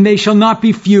them, and they shall not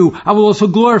be few. I will also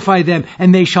glorify them,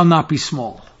 and they shall not be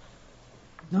small.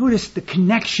 Notice the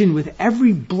connection with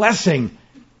every blessing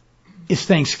is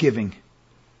thanksgiving.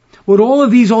 What all of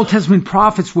these Old Testament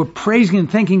prophets were praising and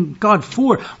thanking God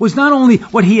for was not only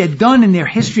what he had done in their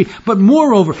history, but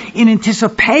moreover, in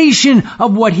anticipation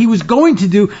of what he was going to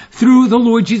do through the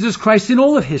Lord Jesus Christ in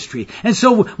all of history. And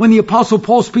so when the Apostle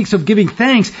Paul speaks of giving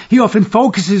thanks, he often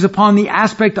focuses upon the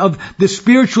aspect of the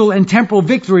spiritual and temporal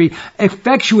victory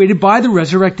effectuated by the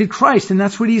resurrected Christ. And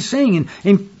that's what he's saying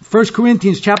in 1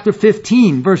 Corinthians chapter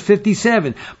 15, verse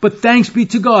 57. But thanks be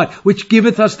to God, which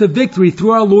giveth us the victory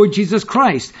through our Lord Jesus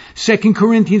Christ. 2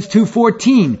 Corinthians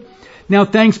 2:14. Now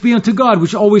thanks be unto God,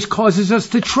 which always causes us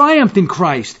to triumph in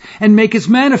Christ, and make us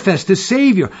manifest the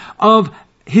Savior of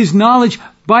his knowledge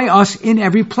by us in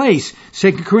every place.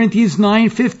 2 Corinthians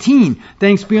 9:15.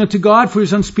 Thanks be unto God for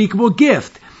his unspeakable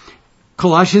gift.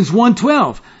 Colossians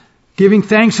 1:12. Giving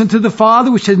thanks unto the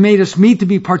Father, which has made us meet to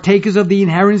be partakers of the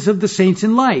inheritance of the saints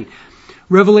in light.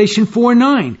 Revelation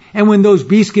 4:9. And when those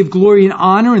beasts give glory and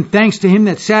honor and thanks to him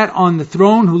that sat on the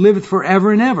throne, who liveth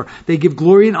forever and ever. They give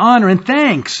glory and honor and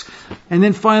thanks. And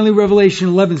then finally, Revelation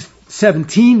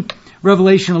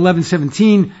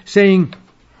 11:17, saying,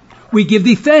 we give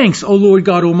thee thanks, O Lord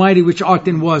God Almighty, which art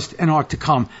and wast and art to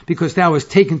come, because thou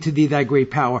hast taken to thee thy great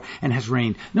power and hast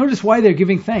reigned. Notice why they're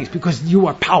giving thanks, because you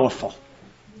are powerful.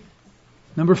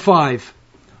 Number 5,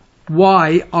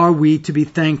 why are we to be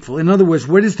thankful? In other words,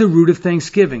 what is the root of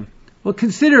thanksgiving? Well,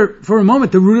 consider for a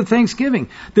moment the root of thanksgiving.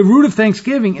 The root of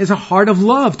thanksgiving is a heart of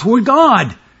love toward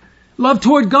God. Love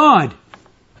toward God.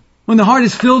 When the heart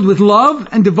is filled with love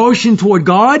and devotion toward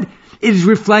God, it is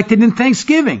reflected in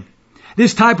thanksgiving.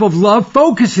 This type of love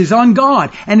focuses on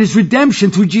God and his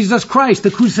redemption through Jesus Christ,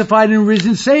 the crucified and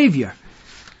risen Savior.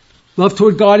 Love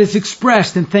toward God is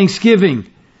expressed in thanksgiving.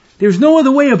 There's no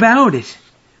other way about it.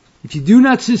 If you do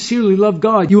not sincerely love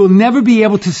God, you will never be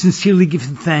able to sincerely give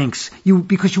him thanks,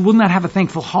 because you will not have a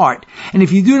thankful heart. And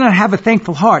if you do not have a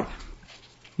thankful heart,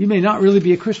 you may not really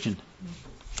be a Christian.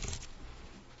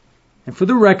 And for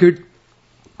the record,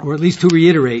 or at least to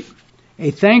reiterate,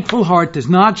 a thankful heart does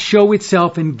not show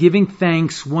itself in giving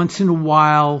thanks once in a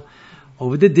while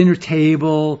over the dinner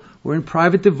table or in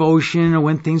private devotion or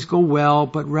when things go well,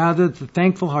 but rather the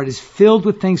thankful heart is filled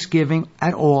with thanksgiving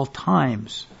at all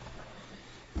times.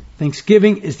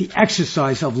 Thanksgiving is the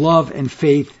exercise of love and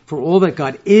faith for all that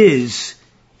God is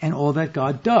and all that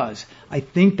God does. I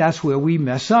think that's where we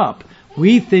mess up.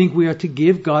 We think we are to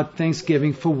give God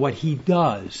thanksgiving for what he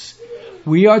does.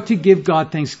 We are to give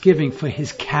God thanksgiving for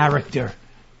his character.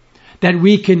 That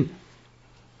we can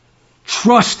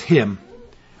trust him.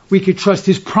 We can trust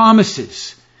his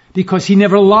promises because he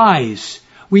never lies.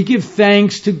 We give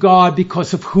thanks to God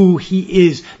because of who he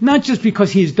is. Not just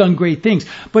because he has done great things,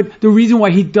 but the reason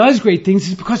why he does great things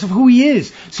is because of who he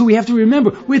is. So we have to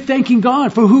remember, we're thanking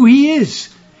God for who he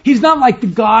is. He's not like the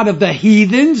God of the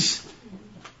heathens.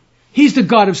 He's the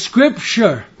God of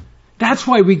Scripture. That's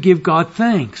why we give God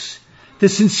thanks. The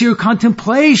sincere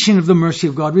contemplation of the mercy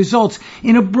of God results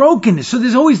in a brokenness. So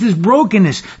there's always this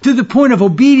brokenness to the point of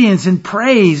obedience and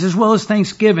praise as well as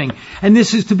thanksgiving. And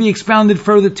this is to be expounded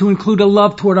further to include a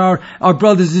love toward our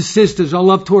brothers and sisters, a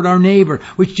love toward our neighbor,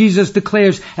 which Jesus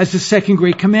declares as the second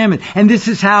great commandment. And this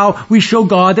is how we show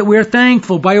God that we're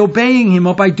thankful, by obeying him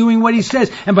or by doing what he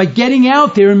says and by getting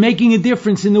out there and making a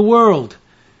difference in the world.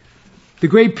 The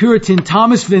great Puritan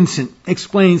Thomas Vincent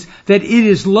explains that it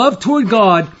is love toward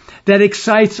God that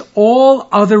excites all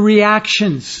other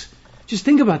reactions. Just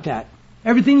think about that.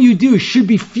 Everything you do should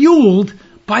be fueled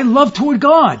by love toward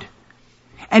God.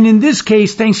 And in this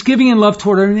case, thanksgiving and love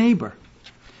toward our neighbor.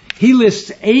 He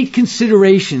lists 8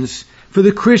 considerations for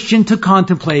the Christian to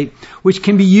contemplate, which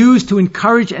can be used to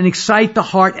encourage and excite the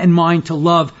heart and mind to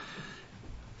love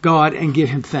God and give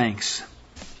Him thanks.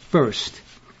 First,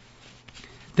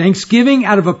 thanksgiving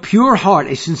out of a pure heart,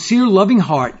 a sincere, loving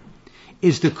heart,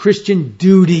 is the Christian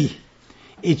duty.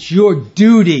 It's your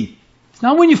duty. It's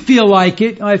not when you feel like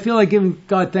it. Oh, I feel like giving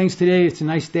God thanks today. It's a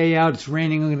nice day out. It's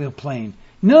raining. I'm going to the plane.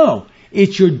 No,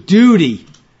 it's your duty.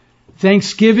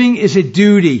 Thanksgiving is a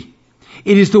duty.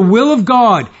 It is the will of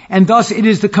God, and thus it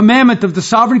is the commandment of the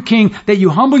sovereign King that you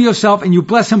humble yourself and you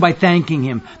bless Him by thanking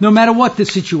Him, no matter what the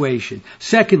situation.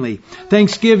 Secondly,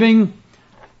 Thanksgiving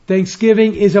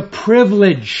is a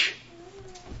privilege.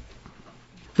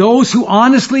 Those who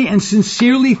honestly and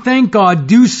sincerely thank God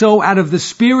do so out of the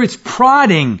Spirit's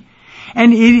prodding,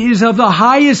 and it is of the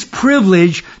highest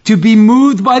privilege to be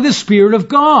moved by the Spirit of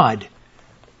God.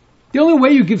 The only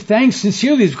way you give thanks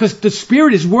sincerely is because the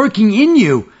Spirit is working in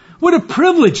you. What a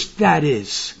privilege that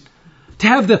is. To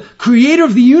have the Creator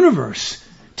of the universe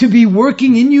to be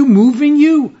working in you, moving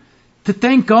you, to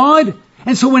thank God.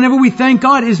 And so whenever we thank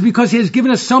God, it is because He has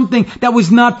given us something that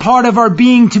was not part of our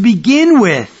being to begin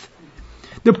with.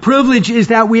 The privilege is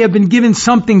that we have been given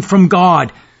something from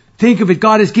God. Think of it,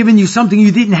 God has given you something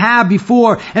you didn't have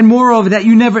before, and moreover, that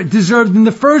you never deserved in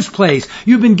the first place.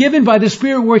 You've been given by the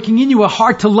Spirit working in you a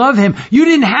heart to love Him. You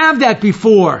didn't have that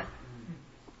before.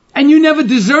 And you never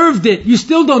deserved it. You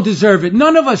still don't deserve it.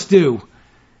 None of us do.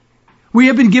 We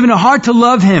have been given a heart to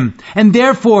love Him, and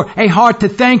therefore a heart to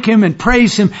thank Him and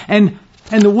praise Him, and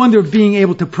the wonder of being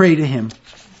able to pray to Him.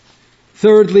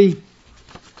 Thirdly,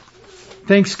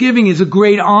 thanksgiving is a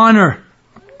great honor.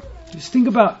 Just think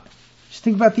about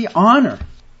the honor.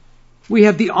 We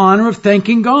have the honor of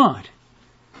thanking God.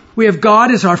 We have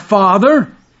God as our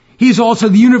Father. He's also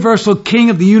the universal King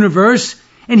of the universe,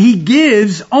 and He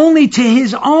gives only to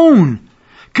His own,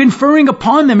 conferring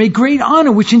upon them a great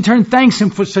honor, which in turn thanks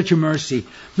Him for such a mercy.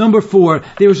 Number 4,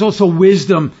 there is also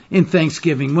wisdom in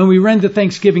thanksgiving. When we render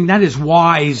thanksgiving, that is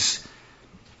wise.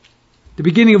 The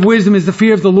beginning of wisdom is the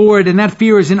fear of the Lord, and that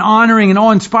fear is an honoring and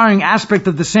awe-inspiring aspect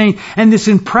of the saint, and this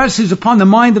impresses upon the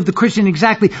mind of the Christian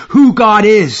exactly who God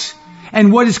is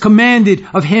and what is commanded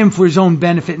of Him for His own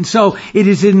benefit. And so it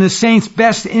is in the saint's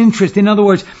best interest. In other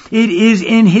words, it is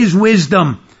in his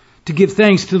wisdom to give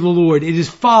thanks to the Lord. It is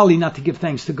folly not to give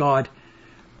thanks to God.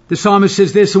 The psalmist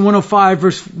says this in 105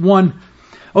 verse 1,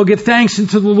 "Oh, give thanks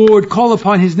unto the Lord, call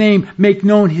upon His name, make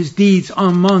known His deeds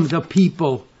among the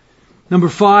people." Number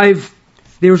 5,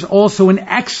 there's also an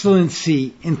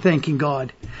excellency in thanking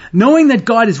God. Knowing that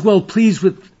God is well pleased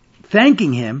with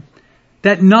thanking Him,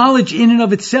 that knowledge in and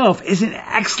of itself is an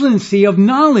excellency of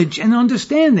knowledge and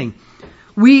understanding.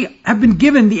 We have been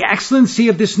given the excellency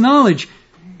of this knowledge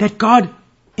that God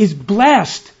is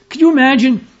blessed. Could you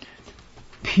imagine?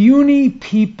 Puny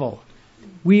people.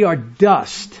 We are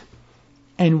dust.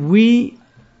 And we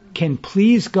can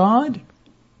please God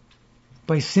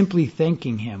by simply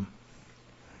thanking Him.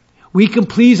 We can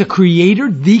please a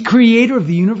Creator, the Creator of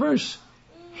the universe.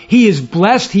 He is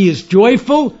blessed. He is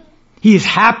joyful. He is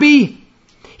happy.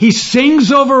 He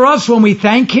sings over us when we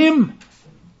thank Him.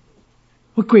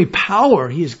 What great power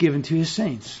He has given to His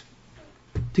saints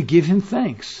to give Him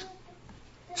thanks.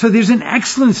 So there's an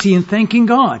excellency in thanking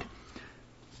God.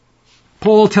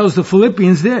 Paul tells the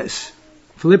Philippians this.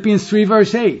 Philippians 3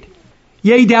 verse 8.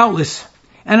 "Yea, doubtless,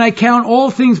 and I count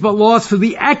all things but loss for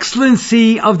the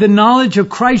excellency of the knowledge of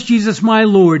Christ Jesus my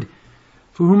Lord,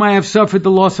 for whom I have suffered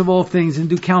the loss of all things, and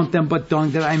do count them but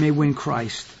dung, that I may win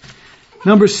Christ."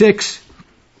 Number 6,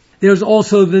 there's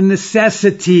also the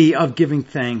necessity of giving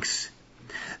thanks.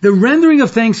 The rendering of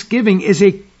thanksgiving is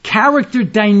a character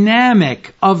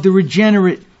dynamic of the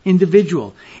regenerate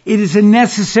individual. It is a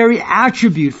necessary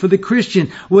attribute for the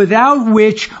Christian, without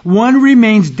which one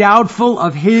remains doubtful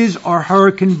of his or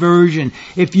her conversion.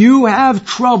 If you have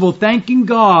trouble thanking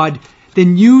God,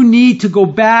 then you need to go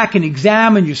back and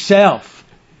examine yourself.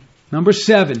 Number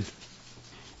 7.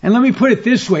 And let me put it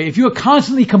this way. If you're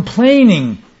constantly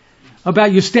complaining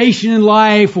about your station in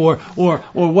life, or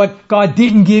what God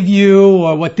didn't give you,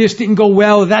 or what this didn't go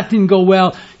well, or that didn't go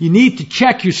well, you need to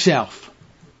check yourself.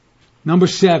 Number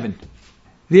 7,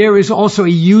 there is also a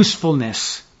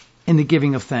usefulness in the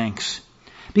giving of thanks,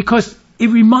 because it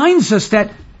reminds us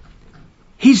that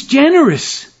He's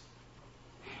generous.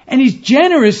 And He's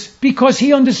generous because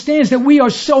He understands that we are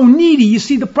so needy. You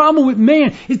see, the problem with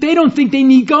man is they don't think they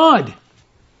need God.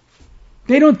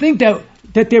 They don't think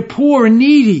that they're poor and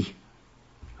needy.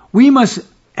 We must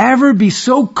ever be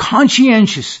so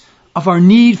conscientious of our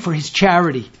need for His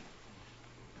charity.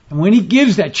 And when He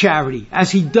gives that charity,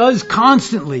 as He does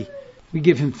constantly, we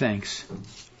give Him thanks.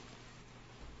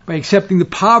 By accepting the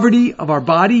poverty of our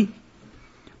body,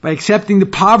 by accepting the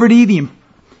poverty, the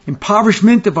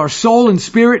impoverishment of our soul and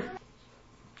spirit,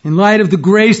 in light of the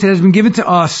grace that has been given to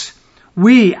us,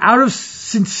 we, out of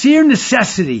sincere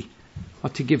necessity,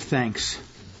 ought to give thanks.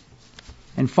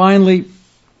 And finally,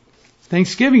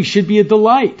 Thanksgiving should be a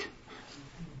delight.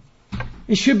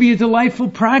 It should be a delightful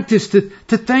practice to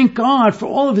thank God for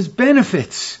all of His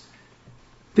benefits.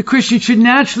 The Christian should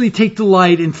naturally take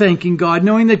delight in thanking God,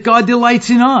 knowing that God delights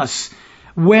in us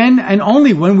when and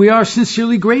only when we are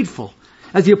sincerely grateful.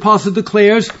 As the apostle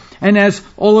declares, and as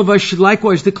all of us should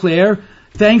likewise declare,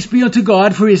 thanks be unto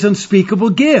God for His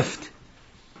unspeakable gift.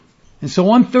 And so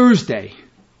on Thursday,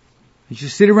 as you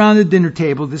sit around the dinner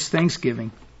table this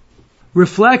Thanksgiving,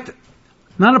 reflect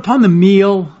not upon the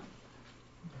meal,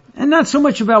 and not so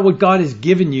much about what God has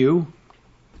given you,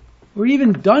 or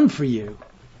even done for you,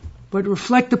 but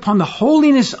reflect upon the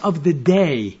holiness of the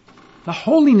day, the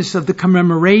holiness of the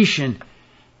commemoration,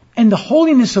 and the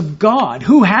holiness of God,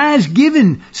 who has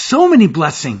given so many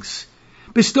blessings,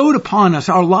 bestowed upon us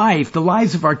our life, the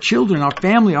lives of our children, our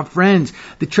family, our friends,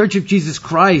 the Church of Jesus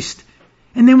Christ.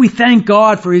 And then we thank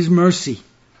God for His mercy.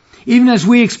 Even as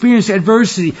we experience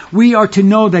adversity, we are to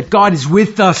know that God is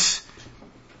with us.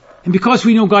 And because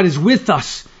we know God is with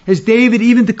us, as David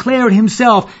even declared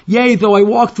himself, yea, though I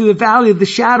walk through the valley of the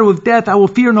shadow of death, I will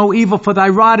fear no evil, for thy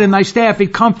rod and thy staff,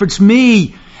 it comforts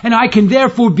me. And I can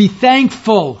therefore be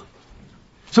thankful.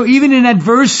 So even in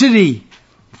adversity,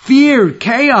 fear,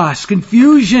 chaos,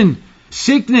 confusion,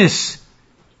 sickness,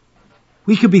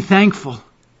 we could be thankful.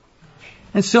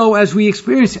 And so as we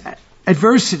experience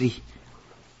adversity,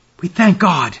 we thank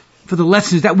God for the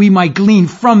lessons that we might glean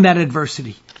from that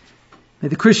adversity. May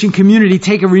the Christian community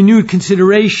take a renewed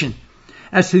consideration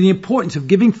as to the importance of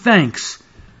giving thanks.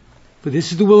 For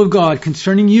this is the will of God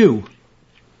concerning you.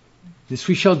 This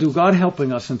we shall do, God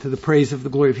helping us unto the praise of the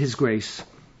glory of His grace.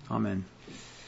 Amen.